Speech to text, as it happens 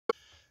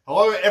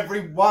Hello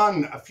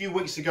everyone! A few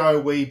weeks ago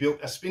we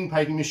built a spin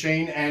painting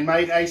machine and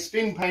made a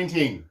spin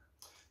painting.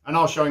 And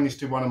I was showing this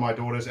to one of my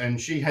daughters and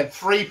she had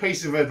 3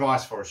 pieces of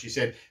advice for us. She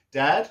said,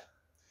 Dad,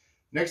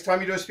 next time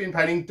you do a spin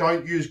painting,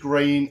 don't use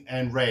green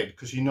and red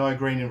because you know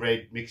green and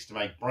red mix to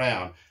make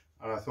brown.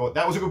 And I thought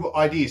that was a good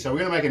idea. So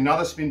we're going to make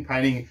another spin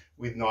painting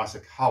with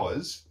nicer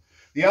colours.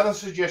 The other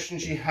suggestion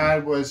she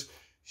had was,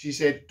 she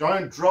said,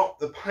 don't drop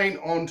the paint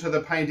onto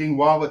the painting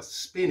while it's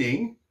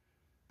spinning.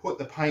 Put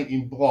the paint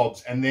in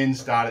blobs and then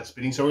start it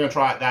spinning. So we're going to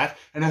try that.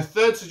 And her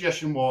third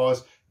suggestion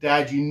was,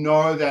 Dad, you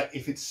know that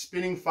if it's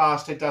spinning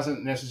fast, it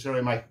doesn't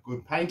necessarily make a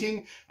good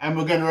painting. And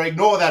we're going to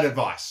ignore that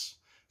advice.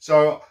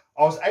 So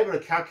I was able to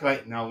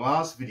calculate in our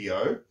last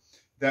video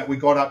that we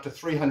got up to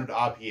 300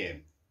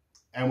 RPM.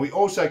 And we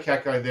also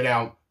calculated that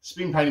our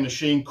spin painting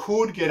machine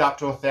could get up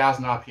to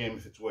 1000 RPM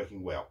if it's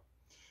working well.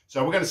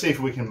 So we're going to see if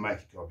we can make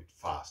it go a bit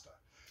faster.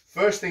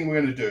 First thing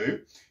we're going to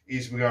do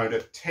is we're going to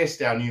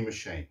test our new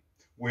machine.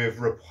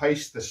 We've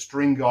replaced the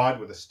string guide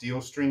with a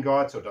steel string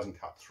guide so it doesn't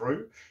cut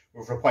through.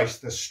 We've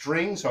replaced the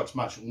string so it's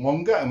much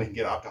longer and we can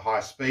get up to high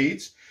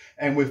speeds.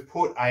 And we've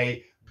put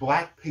a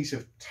black piece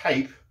of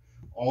tape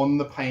on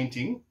the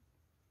painting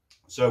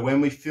so when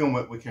we film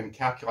it we can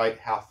calculate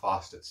how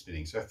fast it's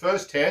spinning. So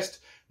first test,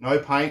 no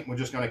paint, we're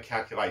just going to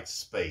calculate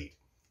speed.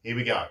 Here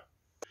we go.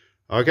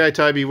 Okay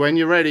Toby, when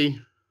you're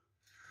ready.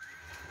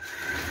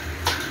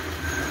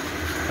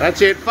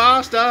 That's it,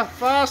 faster,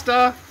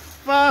 faster,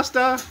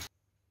 faster.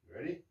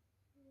 Ready?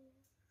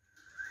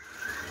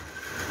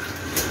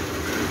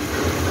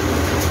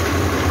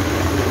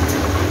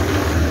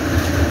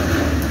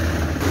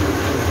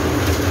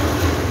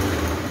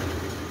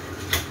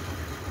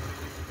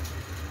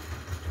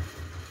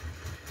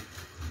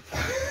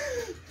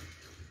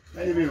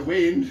 Maybe a bit of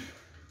wind.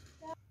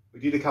 We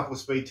did a couple of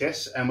speed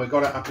tests and we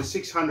got it up to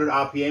 600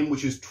 RPM,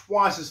 which is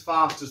twice as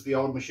fast as the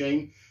old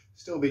machine.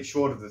 Still a bit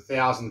short of the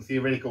 1000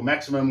 theoretical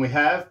maximum we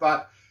have,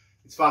 but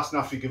it's fast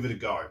enough to give it a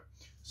go.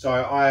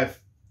 So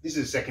this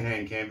is a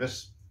second-hand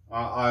canvas.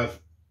 I've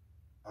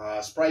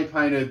spray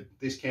painted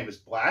this canvas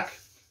black.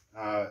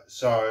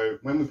 So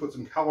when we put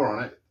some color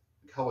on it,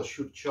 the color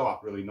should show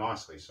up really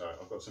nicely. So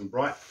I've got some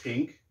bright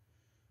pink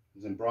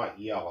and some bright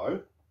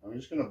yellow. I'm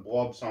just going to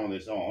blob some of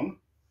this on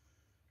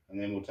and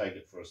then we'll take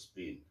it for a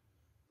spin.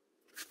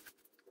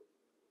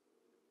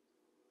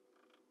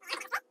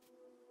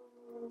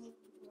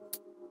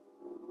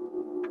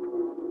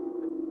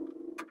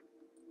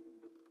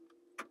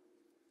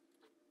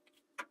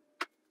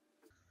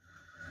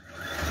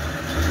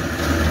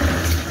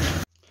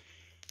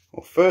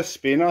 Well, first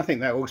spin, I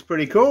think that looks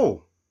pretty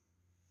cool.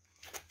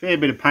 Fair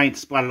bit of paint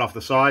splattered off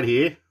the side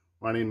here,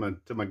 run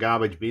into my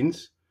garbage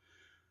bins.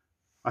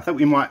 I think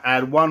we might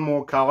add one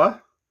more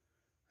colour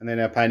and then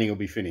our painting will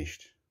be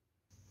finished.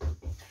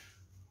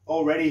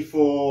 All ready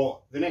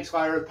for the next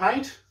layer of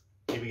paint?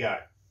 Here we go.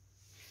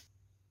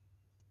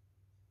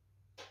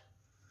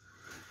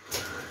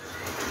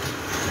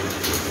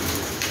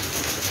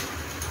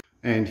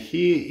 And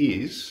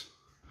here is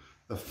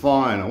the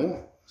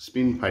final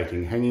spin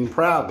painting hanging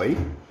proudly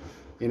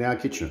in our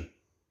kitchen.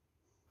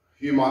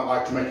 You might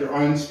like to make your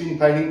own spin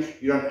painting.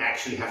 You don't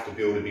actually have to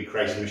build a big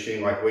crazy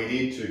machine like we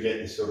did to get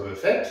this sort of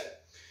effect.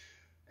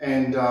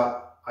 And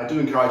I do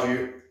encourage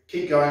you,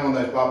 keep going on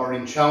those Bible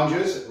reading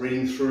challenges,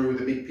 reading through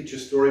the Big Picture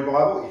Story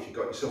Bible if you've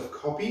got yourself a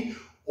copy,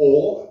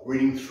 or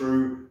reading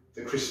through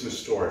the Christmas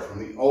story from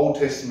the Old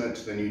Testament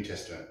to the New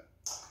Testament.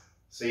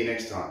 See you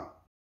next time.